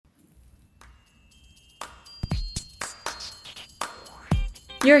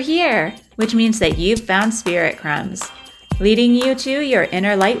You're here, which means that you've found Spirit Crumbs, leading you to your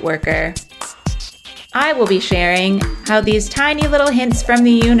inner light worker. I will be sharing how these tiny little hints from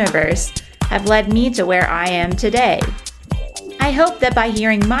the universe have led me to where I am today. I hope that by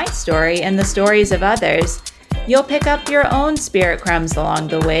hearing my story and the stories of others, you'll pick up your own spirit crumbs along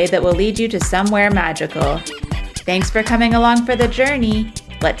the way that will lead you to somewhere magical. Thanks for coming along for the journey.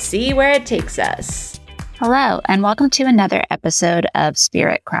 Let's see where it takes us. Hello, and welcome to another episode of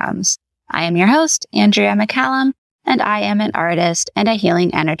Spirit Crumbs. I am your host, Andrea McCallum, and I am an artist and a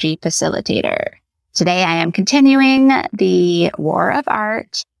healing energy facilitator. Today, I am continuing the War of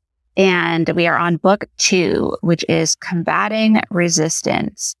Art, and we are on book 2, which is Combating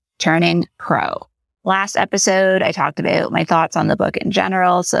Resistance, Turning Pro. Last episode, I talked about my thoughts on the book in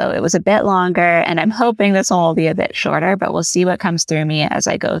general, so it was a bit longer, and I'm hoping this one will be a bit shorter, but we'll see what comes through me as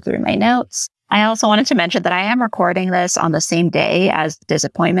I go through my notes. I also wanted to mention that I am recording this on the same day as the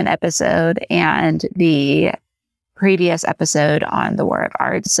Disappointment episode and the previous episode on the War of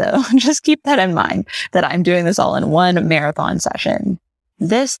Art, so just keep that in mind, that I'm doing this all in one marathon session.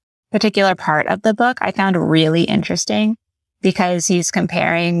 This particular part of the book I found really interesting because he's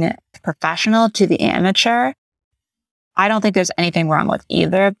comparing the professional to the amateur. I don't think there's anything wrong with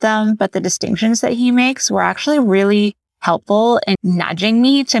either of them, but the distinctions that he makes were actually really helpful in nudging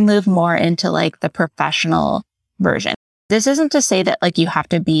me to move more into like the professional version. This isn't to say that like you have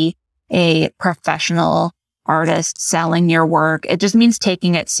to be a professional artist selling your work. It just means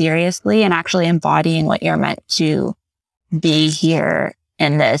taking it seriously and actually embodying what you're meant to be here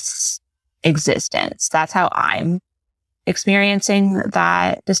in this existence. That's how I'm experiencing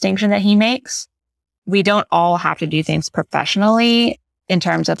that distinction that he makes. We don't all have to do things professionally in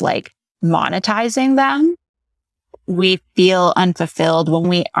terms of like monetizing them. We feel unfulfilled when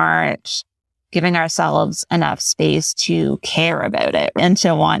we aren't giving ourselves enough space to care about it and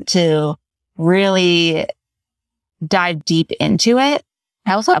to want to really dive deep into it.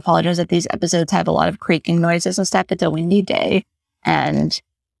 I also apologize if these episodes have a lot of creaking noises and stuff. It's a windy day and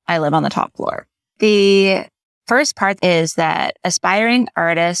I live on the top floor. The first part is that aspiring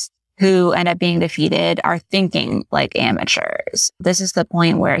artists who end up being defeated are thinking like amateurs. This is the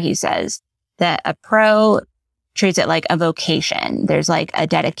point where he says that a pro treats it like a vocation. There's like a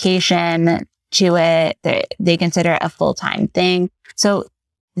dedication to it. They consider it a full-time thing. So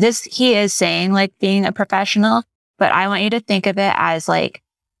he is saying like being a professional, but I want you to think of it as like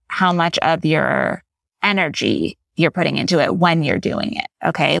how much of your energy you're putting into it when you're doing it.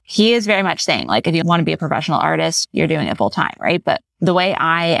 Okay. He is very much saying like, if you want to be a professional artist, you're doing it full time, right? But the way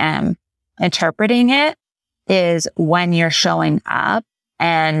I am interpreting it is when you're showing up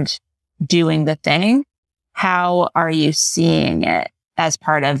and doing the thing, how are you seeing it as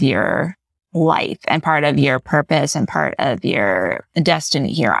part of your life and part of your purpose and part of your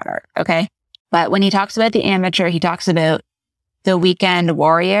destiny here on Earth? Okay. But when he talks about the amateur, he talks about the weekend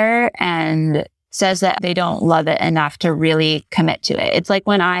warrior and says that they don't love it enough to really commit to it. It's like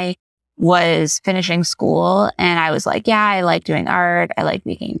when I was finishing school and I was like, yeah, I like doing art. I like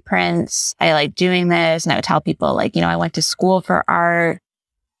making prints. I like doing this. And I would tell people like, I went to school for art,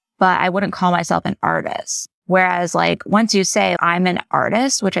 but I wouldn't call myself an artist. Whereas like once you say I'm an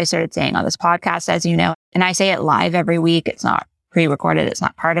artist, which I started saying on this podcast, as you know, and I say it live every week, it's not pre-recorded. It's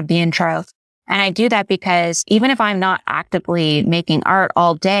not part of the intro. And I do that because even if I'm not actively making art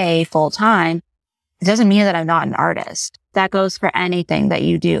all day full time, it doesn't mean that I'm not an artist. That goes for anything that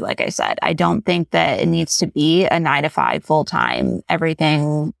you do. Like I said, I don't think that it needs to be a 9 to 5 full time,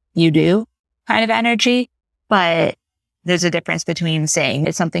 everything you do kind of energy, but there's a difference between saying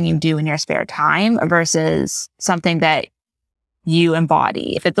it's something you do in your spare time versus something that you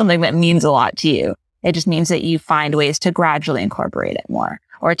embody. If it's something that means a lot to you, it just means that you find ways to gradually incorporate it more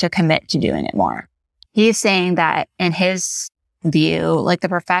or to commit to doing it more. He's saying that in his view, like the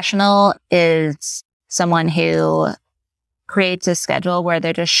professional is someone who creates a schedule where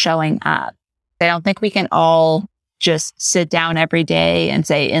they're just showing up. I don't think we can all just sit down every day and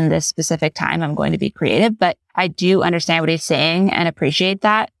say, in this specific time, I'm going to be creative. But I do understand what he's saying and appreciate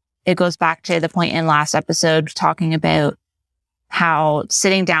that. It goes back to the point in last episode talking about how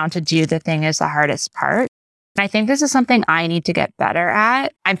sitting down to do the thing is the hardest part. And I think this is something I need to get better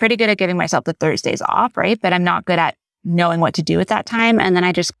at. I'm pretty good at giving myself the Thursdays off, right? But I'm not good at knowing what to do at that time. And then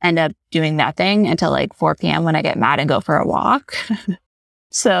I just end up doing nothing until like 4 p.m. when I get mad and go for a walk.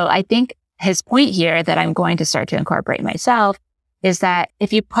 So I think his point here that I'm going to start to incorporate myself is that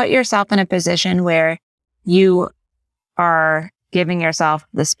if you put yourself in a position where you are giving yourself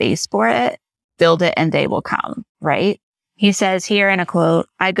the space for it, build it and they will come, right? He says here in a quote,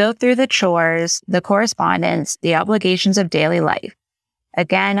 I go through the chores, the correspondence, the obligations of daily life.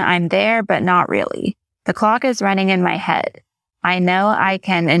 Again, I'm there, but not really. The clock is running in my head. I know I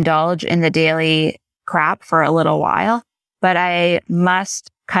can indulge in the daily crap for a little while, but I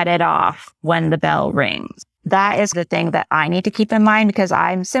must cut it off when the bell rings. That is the thing that I need to keep in mind, because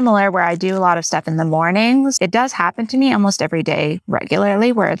I'm similar where I do a lot of stuff in the mornings. It does happen to me almost every day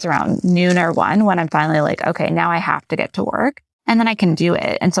regularly, where it's around noon or 1 when I'm finally like, okay, now I have to get to work, and then I can do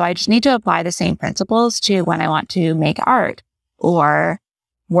it. And so I just need to apply the same principles to when I want to make art or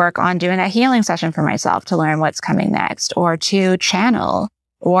work on doing a healing session for myself to learn what's coming next, or to channel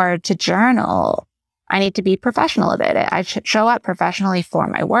or to journal. I need to be professional about it. I should show up professionally for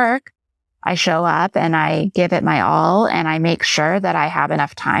my work. I show up and I give it my all, and I make sure that I have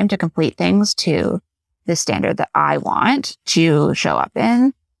enough time to complete things to the standard that I want to show up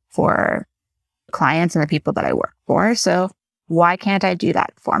in for clients and the people that I work for. So why can't I do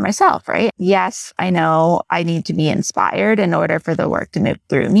that for myself, right? Yes, I know I need to be inspired in order for the work to move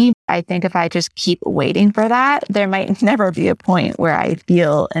through me. I think if I just keep waiting for that, there might never be a point where I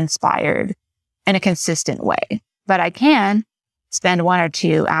feel inspired in a consistent way. But I can spend 1 or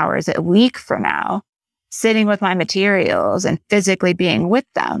 2 hours a week from now sitting with my materials and physically being with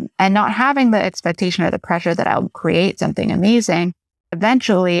them and not having the expectation or the pressure that I'll create something amazing.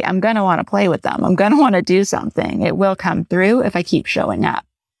 Eventually, I'm going to want to play with them. I'm going to want to do something. It will come through if I keep showing up.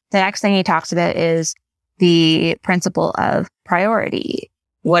 The next thing he talks about is the principle of priority.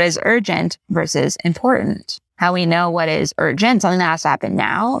 What is urgent versus important? How we know what is urgent, something that has to happen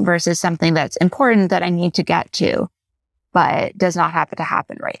now, versus something that's important that I need to get to, but does not happen to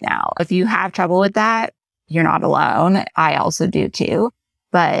happen right now. If you have trouble with that, you're not alone. I also do too.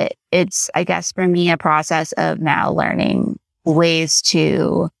 But it's, I guess, for me, a process of now learning ways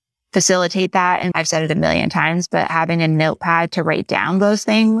to facilitate that. And I've said it a million times, but having a notepad to write down those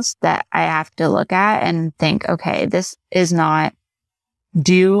things that I have to look at and think, okay, this is not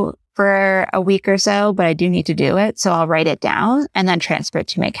due for a week or so, but I do need to do it. So I'll write it down and then transfer it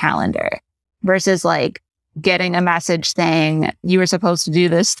to my calendar, versus like getting a message saying you were supposed to do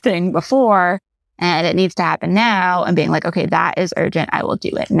this thing before and it needs to happen now, and being like, okay, that is urgent. I will do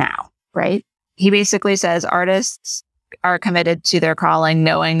it now. Right. He basically says artists are committed to their calling,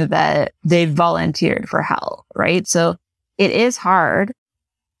 knowing that they've volunteered for hell. Right. So it is hard,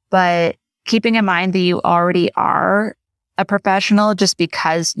 but keeping in mind that you already are a professional just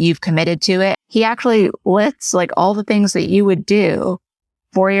because you've committed to it. He actually lists like all the things that you would do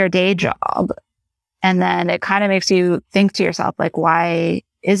for your day job. And then it kind of makes you think to yourself, like, why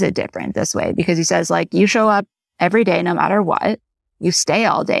is it different this way? Because he says, like, you show up every day, no matter what. You stay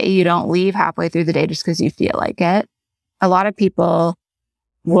all day. You don't leave halfway through the day just because you feel like it. A lot of people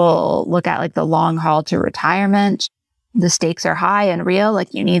will look at like the long haul to retirement. The stakes are high and real.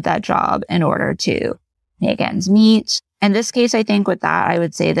 Like, you need that job in order to make ends meet. In this case, I think with that, I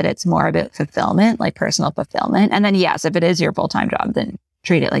would say that it's more about fulfillment, like personal fulfillment. And then yes, if it is your full-time job, then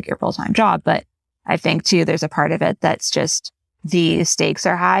treat it like your full-time job. But I think too, there's a part of it that's just the stakes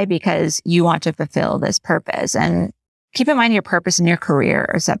are high because you want to fulfill this purpose. And keep in mind, your purpose and your career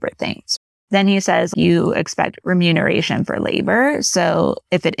are separate things. Then he says you expect remuneration for labor. So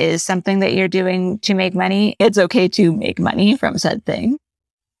if it is something that you're doing to make money, it's okay to make money from said thing.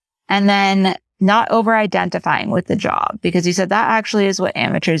 And then not over-identifying with the job, because he said that actually is what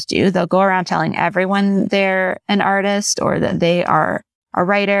amateurs do. They'll go around telling everyone they're an artist or that they are a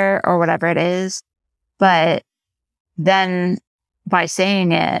writer or whatever it is. But then by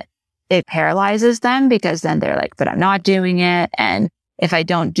saying it, it paralyzes them, because then they're like, but I'm not doing it. And if I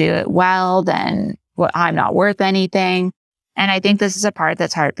don't do it well, then I'm not worth anything. And I think this is a part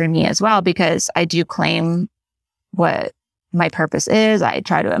that's hard for me as well, because I do claim what my purpose is. I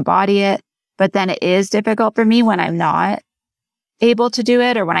try to embody it. But then it is difficult for me when I'm not able to do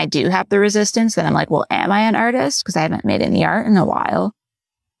it, or when I do have the resistance, then I'm like, well, am I an artist? Because I haven't made any art in a while.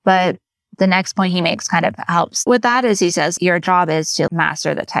 But the next point he makes kind of helps with that is he says your job is to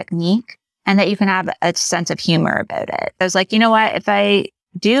master the technique, and that you can have a sense of humor about it. I was like, you know what? If I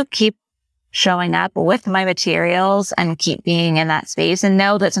do keep showing up with my materials and keep being in that space and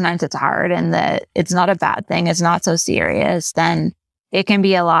know that sometimes it's hard and that it's not a bad thing, it's not so serious, then it can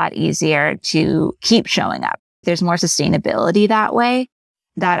be a lot easier to keep showing up. There's more sustainability that way.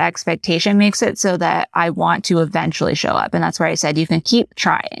 That expectation makes it so that I want to eventually show up. And that's where I said you can keep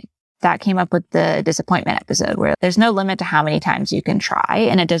trying. That came up with the disappointment episode, where there's no limit to how many times you can try,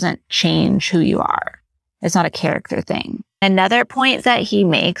 and it doesn't change who you are. It's not a character thing. Another point that he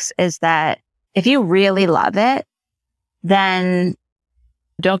makes is that if you really love it, then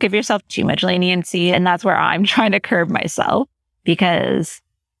don't give yourself too much leniency. And that's where I'm trying to curb myself, because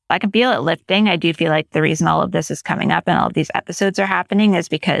I can feel it lifting. I do feel like the reason all of this is coming up and all of these episodes are happening is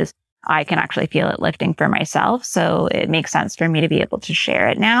because I can actually feel it lifting for myself. So it makes sense for me to be able to share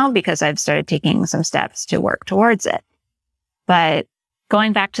it now because I've started taking some steps to work towards it. But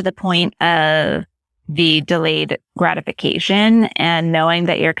going back to the point of the delayed gratification and knowing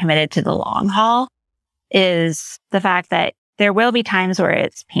that you're committed to the long haul is the fact that there will be times where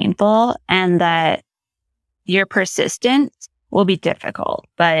it's painful and that your persistence will be difficult.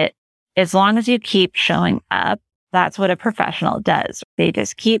 But as long as you keep showing up, that's what a professional does. They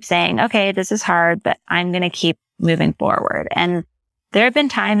just keep saying, okay, this is hard, but I'm going to keep moving forward. And there have been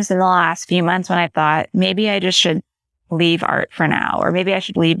times in the last few months when I thought maybe I just should leave art for now, or maybe I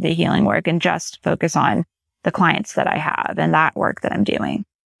should leave the healing work and just focus on the clients that I have and that work that I'm doing.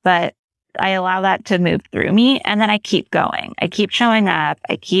 But I allow that to move through me. And then I keep going. I keep showing up.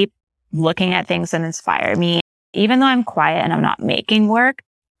 I keep looking at things that inspire me. Even though I'm quiet and I'm not making work,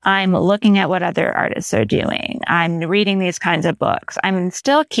 I'm looking at what other artists are doing. I'm reading these kinds of books. I'm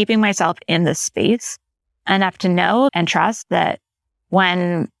still keeping myself in the space enough to know and trust that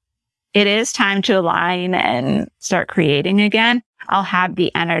when it is time to align and start creating again, I'll have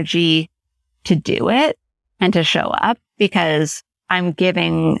the energy to do it and to show up because I'm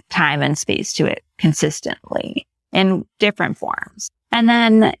giving time and space to it consistently in different forms. And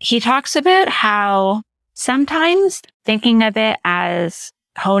then he talks about how sometimes thinking of it as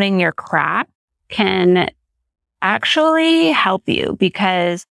honing your craft can actually help you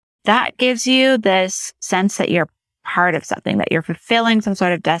because that gives you this sense that you're part of something, that you're fulfilling some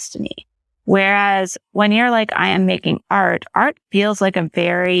sort of destiny. Whereas when you're like, I am making art feels like a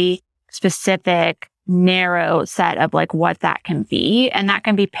very specific, narrow set of like what that can be. And that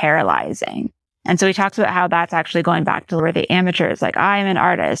can be paralyzing. And so he talks about how that's actually going back to where the amateur is like, I'm an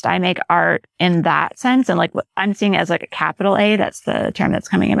artist. I make art in that sense. And like what I'm seeing it as like a capital A, that's the term that's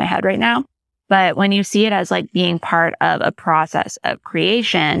coming in my head right now. But when you see it as like being part of a process of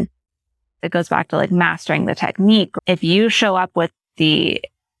creation, it goes back to like mastering the technique. If you show up with the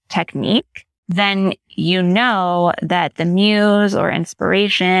technique, then you know that the muse or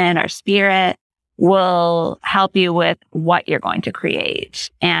inspiration or spirit will help you with what you're going to create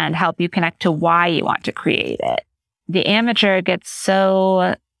and help you connect to why you want to create it. The amateur gets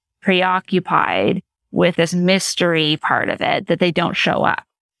so preoccupied with this mystery part of it that they don't show up.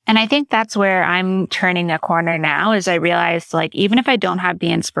 And I think that's where I'm turning a corner now is I realized like, even if I don't have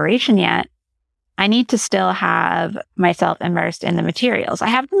the inspiration yet, I need to still have myself immersed in the materials. I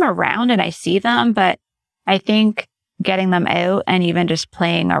have them around and I see them, but I think getting them out and even just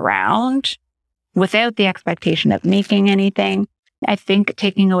playing around without the expectation of making anything, I think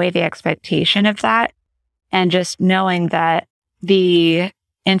taking away the expectation of that and just knowing that the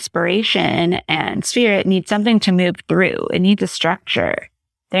inspiration and spirit needs something to move through. It needs a structure.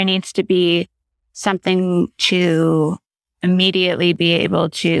 There needs to be something to immediately be able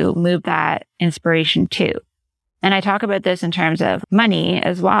to move that inspiration to. And I talk about this in terms of money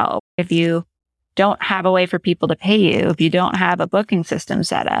as well. If you don't have a way for people to pay you, if you don't have a booking system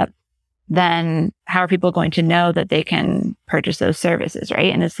set up, then how are people going to know that they can purchase those services,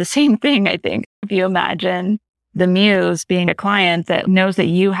 right? And it's the same thing, I think. If you imagine the muse being a client that knows that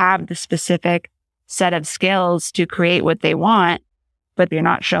you have the specific set of skills to create what they want, but you're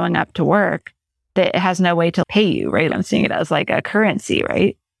not showing up to work, that it has no way to pay you, right? I'm seeing it as like a currency,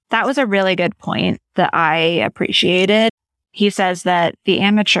 right? That was a really good point that I appreciated. He says that the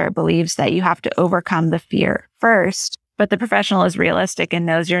amateur believes that you have to overcome the fear first, but the professional is realistic and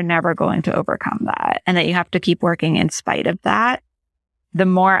knows you're never going to overcome that and that you have to keep working in spite of that. The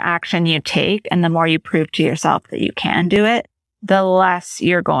more action you take and the more you prove to yourself that you can do it, the less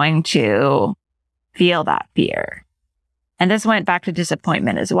you're going to feel that fear. And this went back to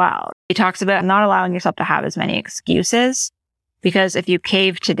disappointment as well. He talks about not allowing yourself to have as many excuses because if you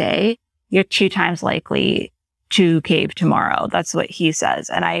cave today, you're 2 times likely to cave tomorrow. That's what he says.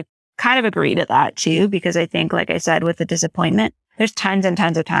 And I kind of agree to that too, because I think, like I said, with the disappointment, there's tons and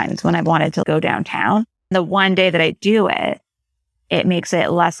tons of times when I've wanted to go downtown. The one day that I do it, it makes it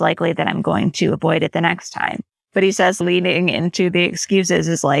less likely that I'm going to avoid it the next time. But he says leading into the excuses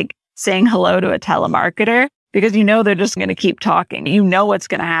is like saying hello to a telemarketer because you know they're just going to keep talking. You know what's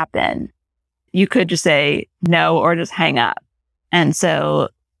going to happen. You could just say no or just hang up. And so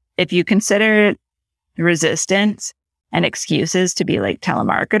if you consider resistance and excuses to be like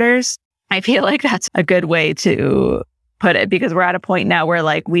telemarketers, I feel like that's a good way to put it because we're at a point now where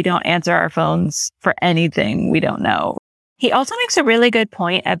like we don't answer our phones for anything we don't know. He also makes a really good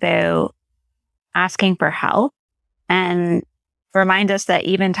point about asking for help and remind us that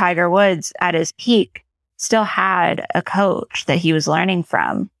even Tiger Woods at his peak still had a coach that he was learning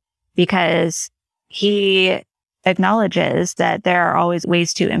from. because he acknowledges that there are always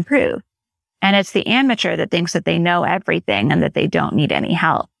ways to improve. And it's the amateur that thinks that they know everything and that they don't need any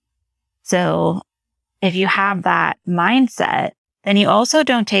help. So if you have that mindset, then you also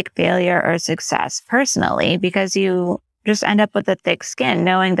don't take failure or success personally, because you just end up with a thick skin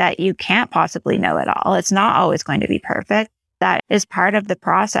knowing that you can't possibly know it all. It's not always going to be perfect. That is part of the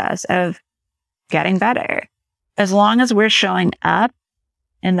process of getting better. As long as we're showing up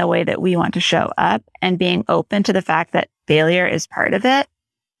in the way that we want to show up and being open to the fact that failure is part of it,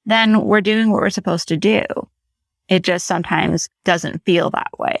 then we're doing what we're supposed to do. It just sometimes doesn't feel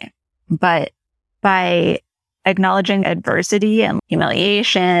that way. But by acknowledging adversity and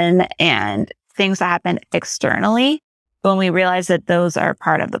humiliation and things that happen externally, when we realize that those are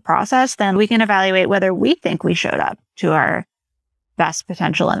part of the process, then we can evaluate whether we think we showed up to our best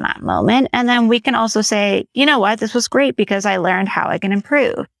potential in that moment. And then we can also say, you know what, this was great because I learned how I can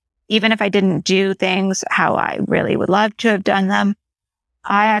improve. Even if I didn't do things how I really would love to have done them,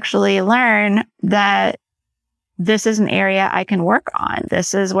 I actually learned that this is an area I can work on.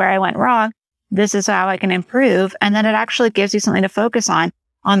 This is where I went wrong. This is how I can improve. And then it actually gives you something to focus on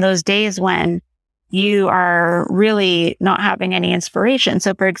those days when you are really not having any inspiration.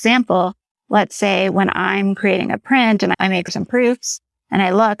 So for example, let's say when I'm creating a print and I make some proofs and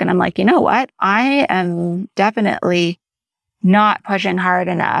I look and I'm like, you know what? I am definitely not pushing hard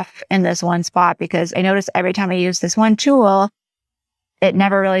enough in this one spot, because I notice every time I use this one tool, it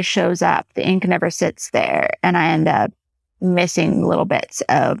never really shows up. The ink never sits there and I end up missing little bits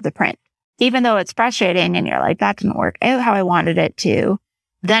of the print. Even though it's frustrating and you're like, that didn't work out how I wanted it to,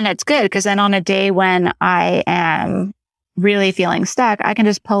 then it's good, because then on a day when I am really feeling stuck, I can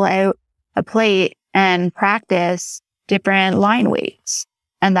just pull out a plate and practice different line weights.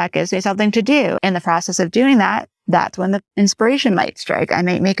 And that gives me something to do. In the process of doing that, that's when the inspiration might strike. I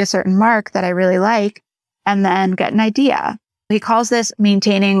might make a certain mark that I really like and then get an idea. He calls this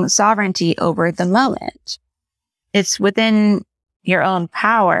maintaining sovereignty over the moment. It's within your own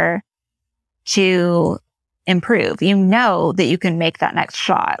power to improve. You know that you can make that next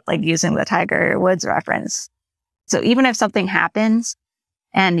shot, like using the Tiger Woods reference. So even if something happens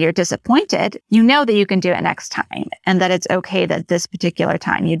and you're disappointed, you know that you can do it next time and that it's okay that this particular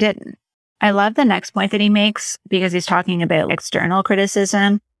time you didn't. I love the next point that he makes, because he's talking about external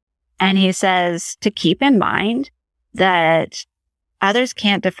criticism. And he says to keep in mind that others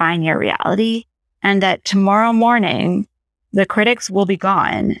can't define your reality and that tomorrow morning the critics will be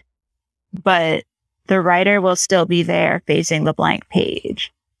gone, but the writer will still be there facing the blank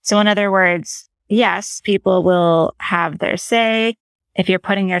page. So in other words, yes, people will have their say. If you're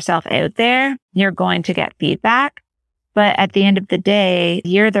putting yourself out there, you're going to get feedback. But at the end of the day,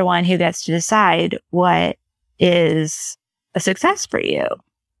 you're the one who gets to decide what is a success for you.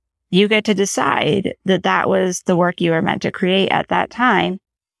 You get to decide that that was the work you were meant to create at that time,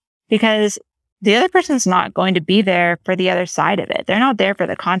 because the other person's not going to be there for the other side of it. They're not there for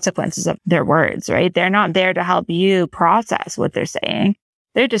the consequences of their words, right? They're not there to help you process what they're saying.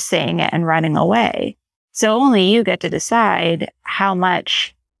 They're just saying it and running away. So only you get to decide how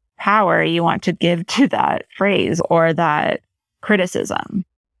much power you want to give to that phrase or that criticism.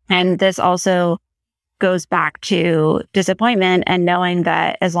 And this also goes back to disappointment and knowing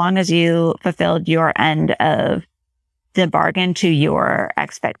that as long as you fulfilled your end of the bargain to your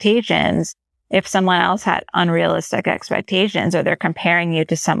expectations, if someone else had unrealistic expectations or they're comparing you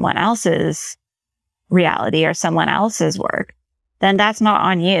to someone else's reality or someone else's work, then that's not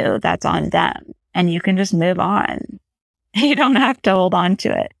on you, that's on them. And you can just move on. You don't have to hold on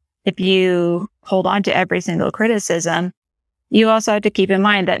to it. If you hold on to every single criticism, you also have to keep in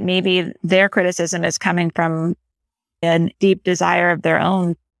mind that maybe their criticism is coming from a deep desire of their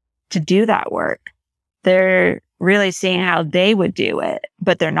own to do that work. They're really seeing how they would do it,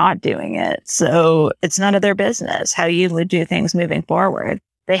 but they're not doing it. So it's none of their business how you would do things moving forward.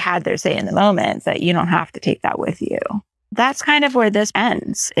 They had their say in the moment, that you don't have to take that with you. That's kind of where this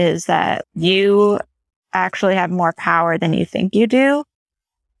ends, is that you actually have more power than you think you do.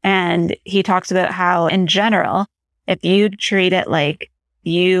 And he talks about how, in general, if you treat it like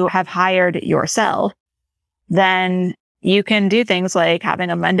you have hired yourself, then you can do things like having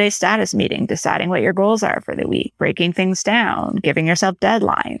a Monday status meeting, deciding what your goals are for the week, breaking things down, giving yourself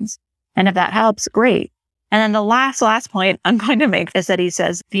deadlines. And if that helps, great. And then the last point I'm going to make is that he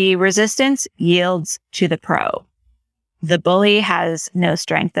says, the resistance yields to the pro. The bully has no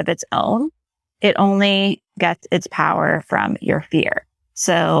strength of its own. It only gets its power from your fear.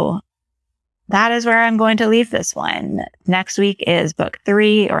 So that is where I'm going to leave this one. Next week is book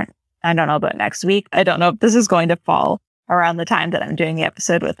 3, or I don't know about next week. I don't know if this is going to fall around the time that I'm doing the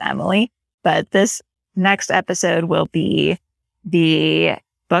episode with Emily. But this next episode will be the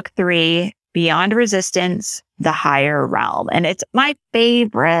book 3, Beyond Resistance, The Higher Realm. And it's my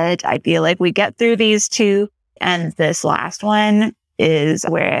favorite. I feel like we get through these 2, and this last one is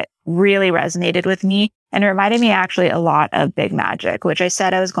where it really resonated with me and reminded me actually a lot of Big Magic, which I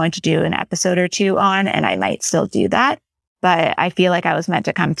said I was going to do an episode or 2 on, and I might still do that. But I feel like I was meant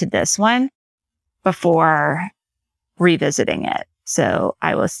to come to this one before revisiting it. So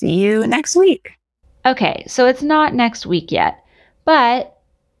I will see you next week. Okay, so it's not next week yet, but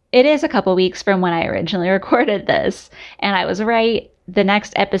it is a couple weeks from when I originally recorded this. And I was right. The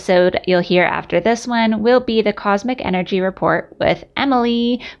next episode you'll hear after this one will be the Cosmic Energy Report with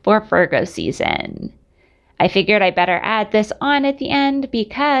Emily for Virgo season. I figured I better add this on at the end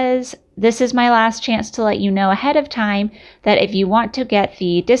because this is my last chance to let you know ahead of time that if you want to get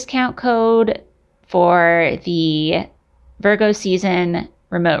the discount code for the Virgo season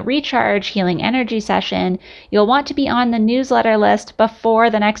remote recharge healing energy session, you'll want to be on the newsletter list before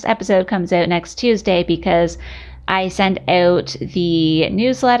the next episode comes out next Tuesday, because I send out the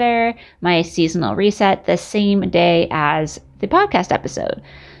newsletter, my seasonal reset, the same day as the podcast episode.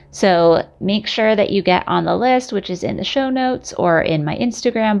 So make sure that you get on the list, which is in the show notes or in my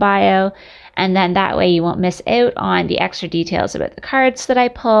Instagram bio. And then that way you won't miss out on the extra details about the cards that I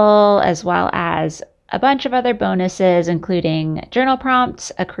pull, as well as a bunch of other bonuses, including journal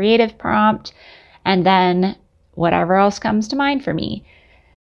prompts, a creative prompt, and then whatever else comes to mind for me.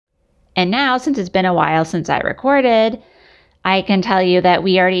 And now, since it's been a while since I recorded, I can tell you that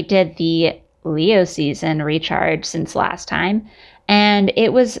we already did the Leo season recharge since last time, and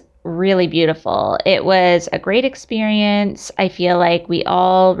it was really beautiful. It was a great experience. I feel like we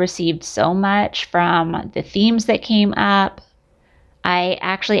all received so much from the themes that came up. I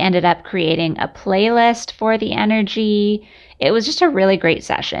actually ended up creating a playlist for the energy. It was just a really great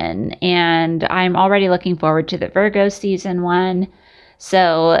session, and I'm already looking forward to the Virgo season one.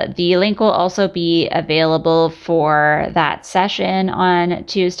 So the link will also be available for that session on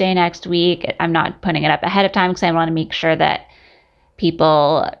Tuesday next week. I'm not putting it up ahead of time because I want to make sure that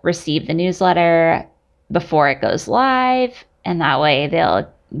people receive the newsletter before it goes live, and that way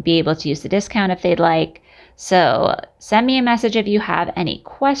they'll be able to use the discount if they'd like. So send me a message if you have any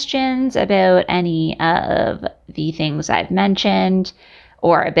questions about any of the things I've mentioned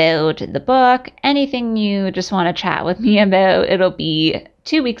or about the book, anything you just want to chat with me about. It'll be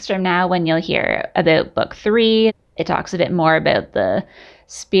 2 weeks from now when you'll hear about book 3. It talks a bit more about the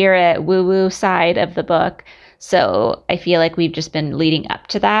spirit woo-woo side of the book. So I feel like we've just been leading up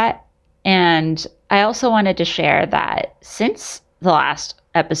to that. And I also wanted to share that since the last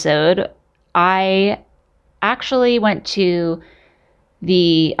episode, I actually went to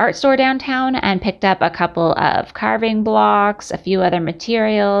the art store downtown and picked up a couple of carving blocks, a few other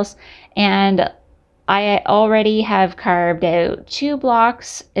materials, and I already have carved out 2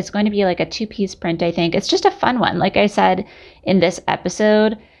 blocks. It's going to be like a 2-piece print, I think. It's just a fun one. Like I said in this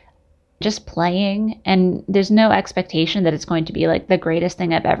episode, just playing, and there's no expectation that it's going to be like the greatest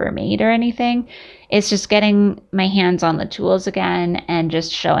thing I've ever made or anything. It's just getting my hands on the tools again and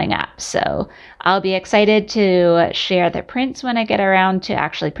just showing up. So I'll be excited to share the prints when I get around to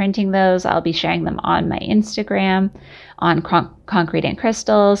actually printing those. I'll be sharing them on my Instagram on Concrete and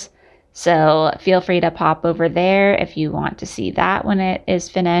Crystals. So feel free to pop over there if you want to see that when it is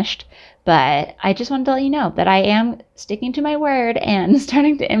finished. But I just wanted to let you know that I am sticking to my word and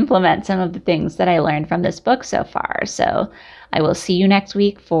starting to implement some of the things that I learned from this book so far. So I will see you next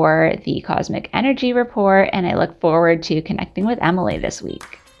week for the Cosmic Energy Report, and I look forward to connecting with Emily this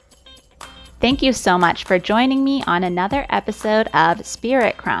week. Thank you so much for joining me on another episode of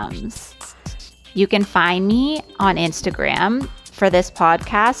Spirit Crumbs. You can find me on Instagram for this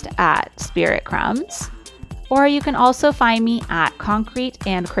podcast at Spirit Crumbs. Or you can also find me at Concrete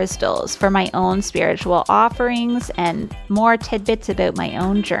and Crystals for my own spiritual offerings and more tidbits about my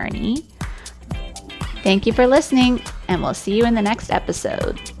own journey. Thank you for listening, and we'll see you in the next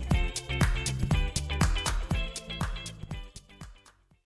episode.